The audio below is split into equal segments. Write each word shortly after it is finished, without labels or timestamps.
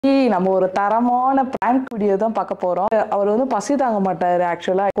நம்ம ஒரு தரமான பிராங்க் வீடியோ தான் பார்க்க போறோம். அவர் வந்து பசி தாங்க மாட்டாரு.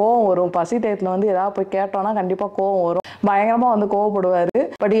 ஆக்சுவலா கோவம் வரும். பசி டயத்துல வந்து ஏதாவது போய் கேட்டோம்னா கண்டிப்பா கோவம் வரும். பயங்கரமா வந்து கோவப்படுவாரு.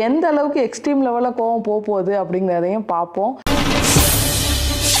 பட் எந்த அளவுக்கு எக்ஸ்ட்ரீம் லெவல்ல கோவம் போகுது அப்படிங்கறதையும் பார்ப்போம்.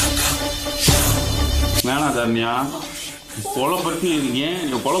 வேணா தரணியா, கொலை பத்தி ஏன்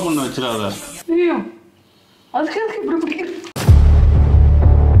கொலை பண்ண வச்சிடாத. அதுக்கு இப்படி பிடிக்கிறது.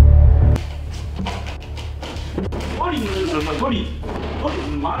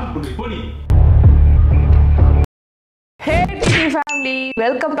 Hey TV family,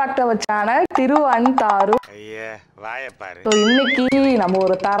 welcome back to our channel Thiru and தாரு. இன்னைக்கு நம்ம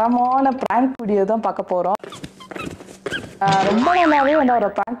ஒரு தரமான பிராங்க் வீடியோ தான் பார்க்க போறோம். ரொம்ப நாளாவே வந்து அவரை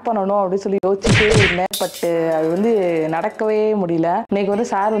பிராங்க் பண்ணணும் அப்படின்னு சொல்லி யோசிச்சுட்டே இருந்தேன். பட் அது வந்து நடக்கவே முடியல. இன்னைக்கு வந்து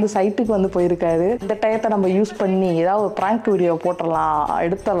சார் வந்து சைட்டுக்கு வந்து போயிருக்காரு. இந்த டயத்தை நம்ம யூஸ் பண்ணி ஏதாவது ஒரு பிராங்க் வீடியோ போட்டுடலாம்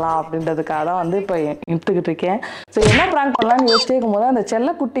எடுத்துடலாம் அப்படின்றதுக்காக தான் வந்து இப்போ எடுத்துக்கிட்டு இருக்கேன். ஸோ என்ன பிராங்க் பண்ணலாம்னு யோசிச்சே இருக்கும்போது அந்த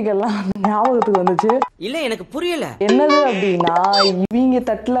செல்ல குட்டிகள்லாம் ஞாபகத்துக்கு வந்துச்சு. இல்ல எனக்கு புரியல என்னது அப்படின்னா, இவங்க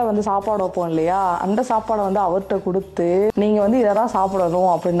தட்டுல வந்து சாப்பாடு வைப்போம் இல்லையா, அந்த சாப்பாடை வந்து அவர்கிட்ட கொடுத்து நீங்க வந்து இதெல்லாம்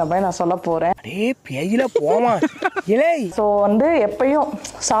சாப்பிடணும் அப்படின்ற மாதிரி நான் சொல்ல போறேன். ஸோ வந்து எப்பயும்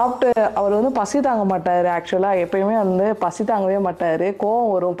சாப்பிட்டு அவர் வந்து பசி தாங்க மாட்டாரு. ஆக்சுவலா எப்பயுமே வந்து பசி தாங்கவே மாட்டாரு. கோவம்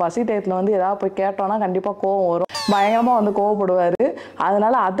வரும். பசி டயத்துல வந்து ஏதாவது போய் கேட்டோம்னா கண்டிப்பா கோவம் வரும். பயங்கரமா வந்து கோவப்படுவாரு.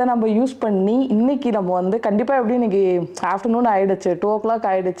 அதனால அதை நம்ம யூஸ் பண்ணி இன்னைக்கு நம்ம வந்து கண்டிப்பா எப்படி இன்னைக்கு ஆஃப்டர்நூன் ஆயிடுச்சு, 2 o'clock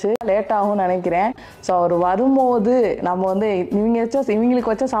ஆயிடுச்சு, லேட் ஆகும்னு நினைக்கிறேன். ஸோ அவர் வரும்போது நம்ம வந்து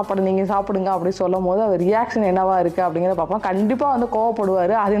இவங்களுக்கு வச்ச சாப்பாடு நீங்க சாப்பிடுங்க அப்படி சொல்லும் போது அவர் ரியாக்ஷன் என்னவா இருக்கு அப்படிங்கிறத பார்ப்போம். கண்டிப்பா வந்து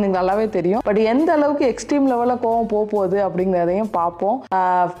கோவப்படுவாரு, அது எனக்கு நல்லாவே தெரியும். பட் எந்த அளவுக்கு எக்ஸ்ட்ரீம் லெவல்ல கோவம் போகுது அப்படிங்கிறதையும் பார்ப்போம்.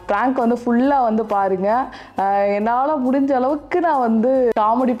 பிராங்க் வந்து ஃபுல்லா வந்து பாருங்க. என்னால முடிஞ்ச அளவுக்கு நான் வந்து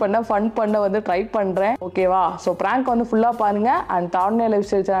காமெடி பண்ண ஃபன் பண்ண வந்து ட்ரை பண்றேன். ஓகேவா? ஸோ பிராங்க் வந்து ஃபுல்லா பாருங்க. அண்ட் தருnya லைஃப்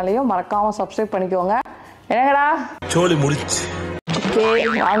ஸ்டைல் சேனலையும் மறக்காம சப்ஸ்கிரைப் பண்ணிக்கோங்க. என்னங்கடா சோலி முடிச்சு. ஓகே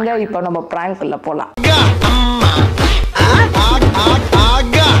வாங்க இப்போ நம்ம பிராங்க் உள்ள போலாம்.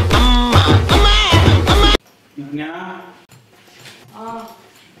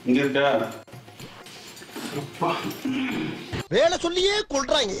 இங்க இருக்கா? வேலை சொல்லியே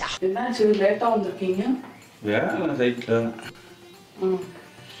கொள்றாங்கய்யா. என்னாச்சு லேட்டா வந்திருக்கீங்க? வேலை சைட்ல.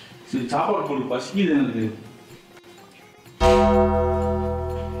 சரி சாப்பாடு போடு, பசிக்குது எனக்கு.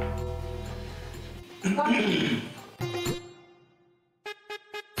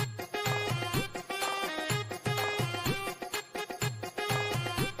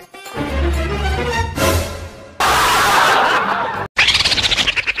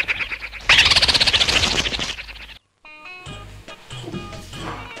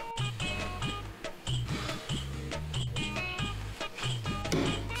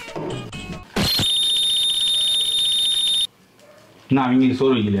 நான் அவங்க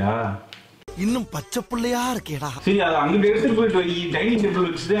சோறு வைக்கலையா? இன்னும் பச்சை பிள்ளையா இருக்கேடா. சரி அது அங்கிட்ட எடுத்துட்டு போயிட்டு வை. டைனிங் டேபிள்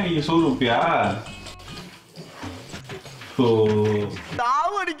வச்சுட்டு அவங்க சோறு வைப்பியா? ஸோ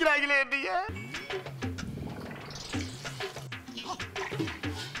தாவு அடிக்கிறாங்களே நீங்க.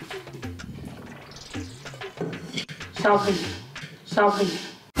 சாப்பிடுங்க சாப்பிடுங்க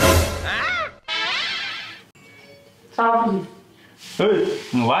சாப்பிடுங்க.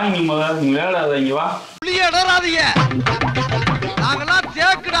 வாங்க முதல்ல, நீங்க விளையாடாத, இங்க வா. இடறாதீங்க, நாங்கெல்லாம்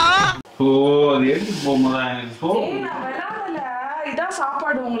தேக்குடா. ஓ அது எடுத்துட்டு போகும்போதா எனக்கு விளையாடல. இதான்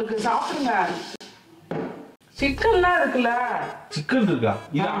சாப்பாடு உங்களுக்கு, சாப்பிடுங்க. சிக்கன்லாம் இருக்குல்ல. சிக்கன் இருக்கா?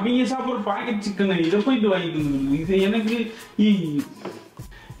 இது அவங்க சாப்பிடுற பாக்கெட் சிக்கன். இதை போயிட்டு வாங்கிட்டு இது எனக்கு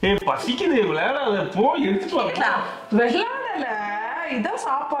பசிக்குது. விளையாடாத, போ எடுத்துட்டு வா. விளையாடல, இதான்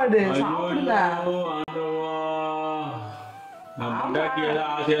சாப்பாடு, சாப்பிடுங்க. நான் முன்னாடி ஏதாவது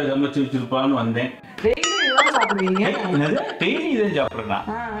ஆசையா சமைச்சு வச்சிருப்பான்னு வந்தேன். டெய்லி இதான் சாப்பிடுவீங்க? டெய்லி இதான் சாப்பிடுறேன்.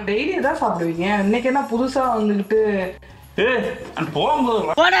 டெய்லி இதான் சாப்பிடுவீங்க? இன்னைக்கு என்ன புதுசா வந்துகிட்டு போகும்போது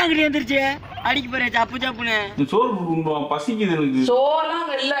அடிக்க போறேன் சப்பு சப்புன்னு சோறு பசிக்குது எனக்கு. சோறுலாம்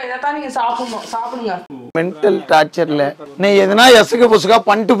இல்ல, இதைத்தான் நீங்க சாப்பிடணும், சாப்பிடுங்க. மென்டல் டார்ச்சர்ல நீ எதனா எசுக்கு புசுக்கா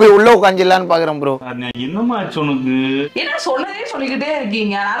பண்ணிட்டு போய் உள்ள உட்காந்துலான்னு பாக்குறேன் ப்ரோ. என்னமா ஆச்சு உனக்கு? என்ன சொன்னதே சொல்லிக்கிட்டே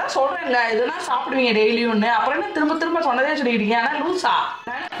இருக்கீங்க. நான் சொல்றேன்ல இதெல்லாம் சாப்பிடுவீங்க டெய்லியும். அப்புறம் என்ன திரும்ப திரும்ப சொன்னதே சொல்லிக்கிட்டீங்க. ஆனா லூசா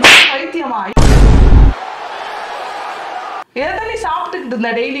பைத்தியமா? எதை நீ சாப்பிட்டுக்கிட்டு இருந்த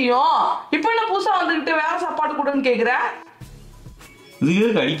டெய்லியும்? இப்ப என்ன புதுசா வந்துகிட்டு வேற சாப்பாடு கூடன்னு கேக்குற?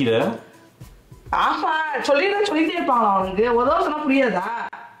 இதுக்கு அடிக்கிற? ஆமா சொல்லிட்டே இருப்பாங்களா அவனுக்கு? உதவ சொன்னா புரியாதா?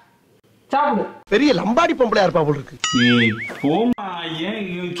 சாப்பிடு. பெரிய லம்பாடி பொம்பளையா இருப்பா போல இருக்கு. போமா,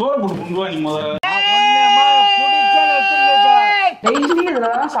 ஏன் சோறு போட்டு கொண்டு வா நீ முதல்ல. டெய்லி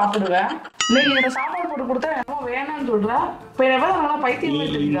இதெல்லாம் சாப்பிடுவேன். இன்னைக்கு இந்த சாப்பாடு போட்டு கொடுத்தா என்னமோ வேணாம்னு சொல்ற. இப்ப என்ன பைத்தியம்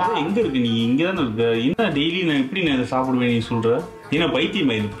எங்க இருக்கு? நீ இங்கதானே இருக்க. என்ன டெய்லி நான் எப்படி நான் இதை சாப்பிடுவேன் நீ சொல்ற? ஏன்னா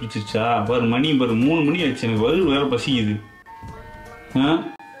பைத்தியமா இது பிடிச்சிருச்சா? பாரு மணி பாரு 3 மணி ஆச்சு. எனக்கு வயிறு வேற பசிக்குது.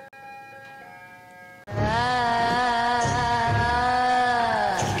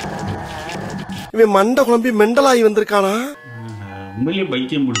 இவன் மண்டை குழம்பி மெண்டலாகி வந்திருக்கானா? உண்மையிலேயே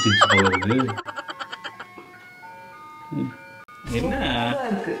பைத்தியம் பிடிச்சிருச்சு போல இருக்கு. என்ன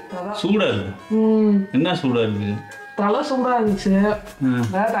சூடா இருக்கு? என்ன சூடா இருக்கு? தலை சூடா இருந்துச்சு,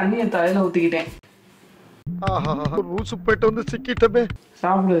 தண்ணியை தலையில ஊத்திக்கிட்டேன். ரூசு போயிட்டு வந்து சிக்கிட்டமே.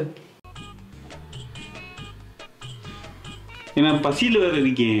 சாப்பிடு. ஏன்னா பசியில வேற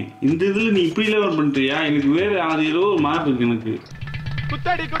இருக்கேன். இந்த இதுல நீ இப்படி எல்லாம் பண்றியா? எனக்கு வேற அது ஏதோ ஒரு மாதிரி இருக்கு எனக்கு.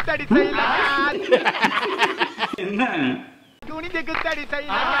 குத்தடி குத்தடி என்ன குனிஞ்சு குத்தடி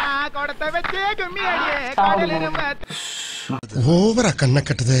கொடத்தை வச்சே கும்மி அடியே கடல் எறும்பு. ஓவரா கண்ணை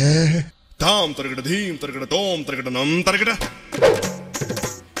கட்டுதே. தாம் தருகிட தீம் தருகிட தோம் தருகிட நம் தருகிட.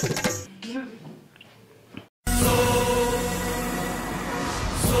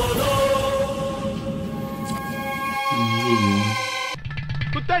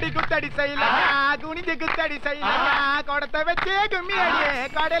 குத்தடி குத்தடி குனிஞ்சு குத்தடி கொடத்தை வச்சே கும்மி அடியே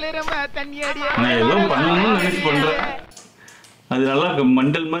கடல் எறும்பு தண்ணி அடியே. நான் ஏதோ பண்ணணும்னு நினைச்சு பண்றேன். அது நல்லா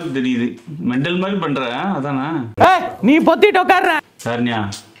மெண்டல் மாதிரி தெரியுது. மெண்டல் மாதிரி பண்ற அதானா? நீ பொத்திட்டு உட்கார்ற. சாரியா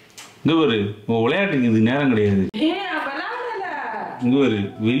இங்க ஒரு விளையாட்டுக்கு இது நேரம் கிடையாது. இங்க ஒரு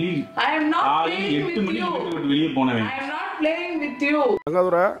வெளி 8 மணிக்கு விட்டு வெளியே போனவன்.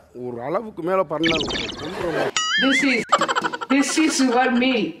 ஒரு அளவுக்கு மேல பண்ண. This is your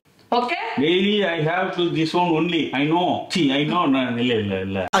meal. Okay? Daily I have to this one only. I know. See, I know.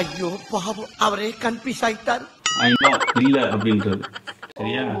 இல்ல. ஐயோ பாவம், அவரே கன்ஃபியூஸ் ஆயிட்டார். I know. இல்ல அப்படின்றது.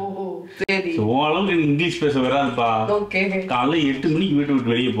 சரியா? சரி. சோ அளவுக்கு இங்கிலீஷ் பேச வராதுப்பா. ஓகே. காலைல 8 மணிக்கு வீட்டை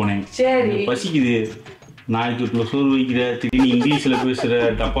விட்டு வெளியே போனேன். சரி. பசிக்குது. நாளைக்கு வீட்டுல சோறு வைக்கிற, திடீர்னு இங்கிலீஷ்ல பேசுற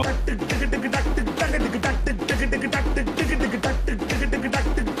டப்பா.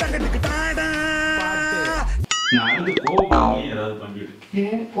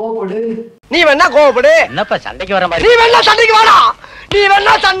 நீ வேணா கோவப்படு. என்னப்பா சண்டைக்கு வர மாதிரி? நீ வேணா சண்டைக்கு வாடா. நீ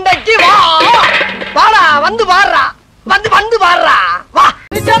வேணா சண்டைக்கு வா. வாடா, வந்து பாடுறா. வந்து பாடுறா. வா.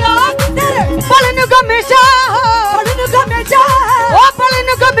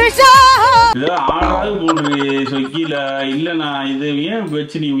 இது ஏன்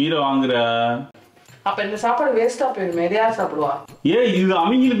வச்சு நீ உயிரை வாங்குற? அப்ப இந்த சாப்பாடு வேஸ்டா போயிருமே. யார் சாப்பிடுவா? இது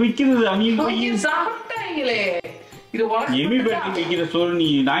அவங்களுக்கு வைக்கிறது. அவங்க சாப்பிட்டாங்களே. எமிபேட்டுக்கு வைக்கிற சோறு நீ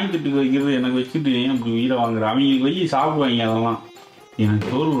நாய் திட்டுக்கு வைக்கிறது எனக்கு வச்சுட்டு ஏன் அப்படி உயிரை வாங்குற? அவங்களுக்கு வச்சு சாப்பிடுவாங்க. அதெல்லாம் எனக்கு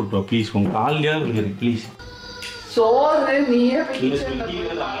சோறு விட்டுவா ப்ளீஸ். உங்க காலையா இருக்குது ப்ளீஸ். சோறு நீயே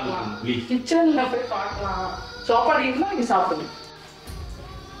கிச்சன்ல போய் பார்க்கலாம். சாப்பாடு இருந்தா நீங்க சாப்பிடுங்க.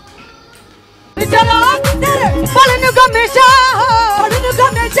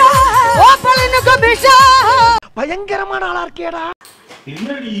 பயங்கரமான ஆளா இருக்கேடா.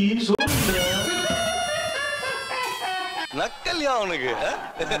 என்னடி சோறு நக்கல்யா அவனுக்கு?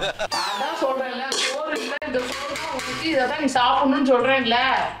 அதான் சொல்றேன்ல, சோறு இல்ல, இந்த சோறு தான் ஊத்தி இதான் நீ சாப்பிடணும்னு சொல்றேன்ல.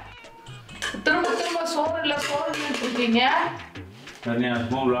 திரும்ப சோறு இல்ல இருக்கீங்க. தனியா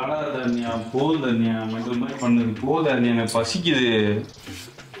விளாடாத தனியா. போதும் தனியா. மெண்டல் மாதிரி பண்ணுது. போதும் தனியா, எனக்கு பசிக்குது.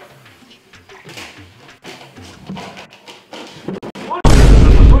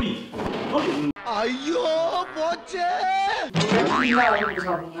 ஐயோ போச்சே.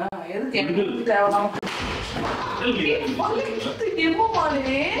 எதுக்கு எனக்கு தேவைதான்.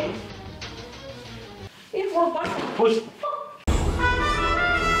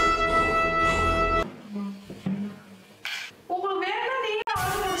 உங்களுக்கு வேணா நீங்க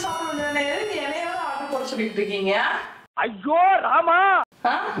ஆர்டர் சாப்பிடுங்க. ஆர்டர் போட சொல்லிட்டு இருக்கீங்க. ஐயோ ராமா.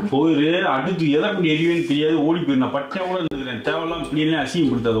 போயிரு. அடுத்து எதை அப்படி எரிவேன்னு தெரியாது. ஓடி போயிரு. நான் பச்சை கூட இருந்துக்கிறேன். தேவையெல்லாம் இப்படி எல்லாம்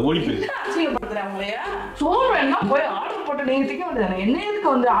அசிங்கப்படுத்தாத. ஓடி போயிரு. அசிங்கப்படுத்துறேன் உங்களையா? சோறு வேணா போய் ஆர்டர் போட்டு நீங்க திக்க வேண்டியது. என்ன எதுக்கு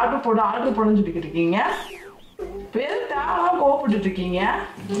வந்து ஆர்டர் போடுன்னு சொல்லிட்டு இருக்கீங்க? பேரு தேவையெல்லாம் கோவப்பட்டு இருக்கீங்க.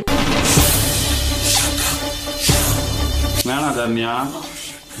 வேணாம் தர்ணியா.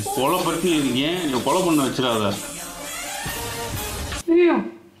 கொலை பற்றி இருக்கேன். கொலை பண்ண வச்சிடாத. ஐயோ,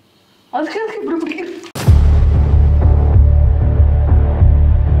 அதுக்கு எதுக்கு இப்படி பிடிக்கிறது?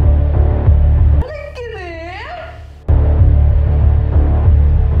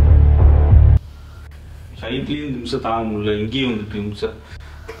 சைட்லயும் நிமிஷம் தாங்க முடியல. இங்கேயும் வந்துட்டு நிமிஷம்.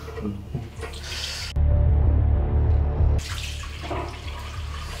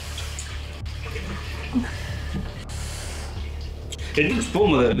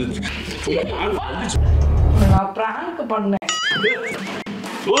 நான் பிராங்க் பண்ணேன்.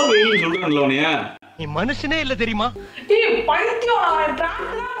 சொல்றேன்ல உனைய. நீ மனுஷனே இல்ல தெரியுமா? பைத்தியம். நான்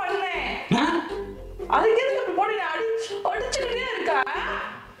பிராங்க் தான் பண்ணேன். அதுக்கு எதுக்கு போடி அடிச்சுக்கிட்டே இருக்கா?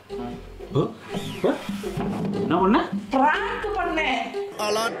 என்ன பண்ண? பிராங்க் பண்ணேன்.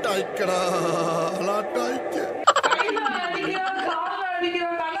 அலாட்டாய்க்கடா, அலாட்டாய்க்க. கையில அடிக்கிறா, கால்ல அடிக்கிறா,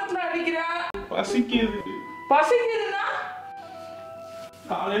 கண்ணத்துல அடிக்கிறா. பசிக்குது. பசிக்குதுன்னா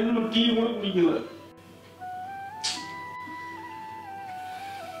காலையில டீ கூட குடிக்கல.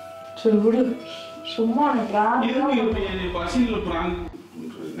 சரி விடு, சும்மா பசியில பிராங்க்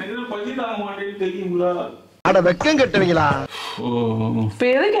எனக்கு பசி தாங்க மாட்டேன்னு தெரியுங்களா? அட வெக்கம் கட்டுவீங்களா? இப்ப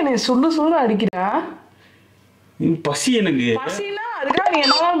எதுக்கு என்னை சுள்ளு அடிக்கிறா? பசி எனக்கு பசினா அதுக்காக நீங்க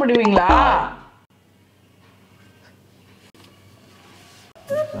என்னதான் பண்ணுவீங்களா?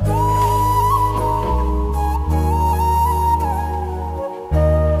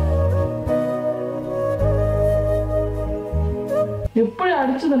 எப்படி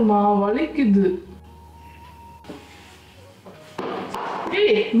அடிச்சதுமா வலிக்குது.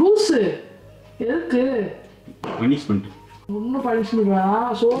 ஏய் லூசு, எதுக்கு பனிஷ்மெண்ட்? ஒன்னும் பனிஷ்மெண்ட் வேணாம்.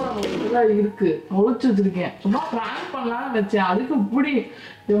 சோழ இருக்கு ஒழிச்சு வச்சிருக்கேன். சும்மா பிராங்க் பண்ணலாம்னு வச்சேன், அதுக்கு இப்படி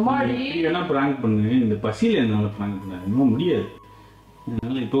எம்மாடி வேணா பிராங்க் பண்ணு. இந்த பசியில என்னால பிராங்க் பண்ண இன்னும் முடியாது.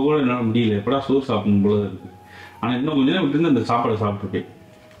 என்னால இப்போ கூட என்னால முடியல. எப்படா சோறு சாப்பிடணும் போல இருக்கு. ஆனா இன்னும் கொஞ்ச நேரம் விட்டு அந்த சாப்பாடை சாப்பிட்டுருக்கேன்.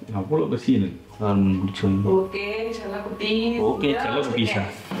 அவ்வளோ பசி எனக்கு. முடிச்சு ஓகே செல்லக்குட்டி. ஓகே செல்லக்குட்டி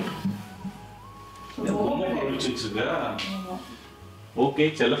சார். ஓகே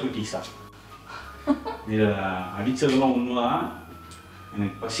செல்லக்குட்டி சார். இதை அடித்ததெல்லாம் உண்மைதான்.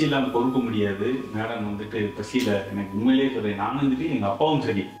 எனக்கு பசி இல்லாமல் பொறுக்க முடியாது. மேடம் வந்துட்டு பசியில் எனக்கு உண்மையிலேயே சொல்கிறேன். நானும் வந்துட்டு எங்கள் அப்பாவும்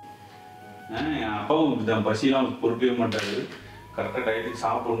சரி, என் அப்பாவும் தான் பசியெல்லாம் பொறுக்கவே மாட்டார். கரெக்டாக டயத்துக்கு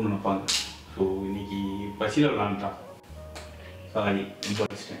சாப்பிடணும்னு நினைப்பாங்க. ஸோ இன்னைக்கு பசியில் விளாண்டான். சாரி இப்போ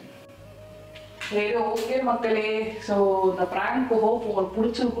வச்சிட்டேன். சரி ஓகே மக்களே, ஸோ இந்த பிராங்க் ஹோப் உங்களுக்கு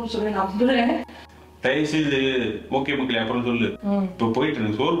பிடிச்சிருக்குன்னு சொல்லி நம்புறேன். தயவுசெய்து ஓகே மக்களே அப்புறம் சொல்லு. இப்போ போயிட்டு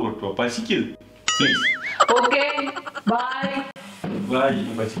எனக்கு சோறு போட்டு பசிக்குது. ஓகே பாய் பாய்.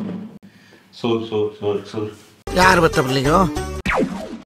 பசி சோறு. யார் பத்த பிள்ளைங்க?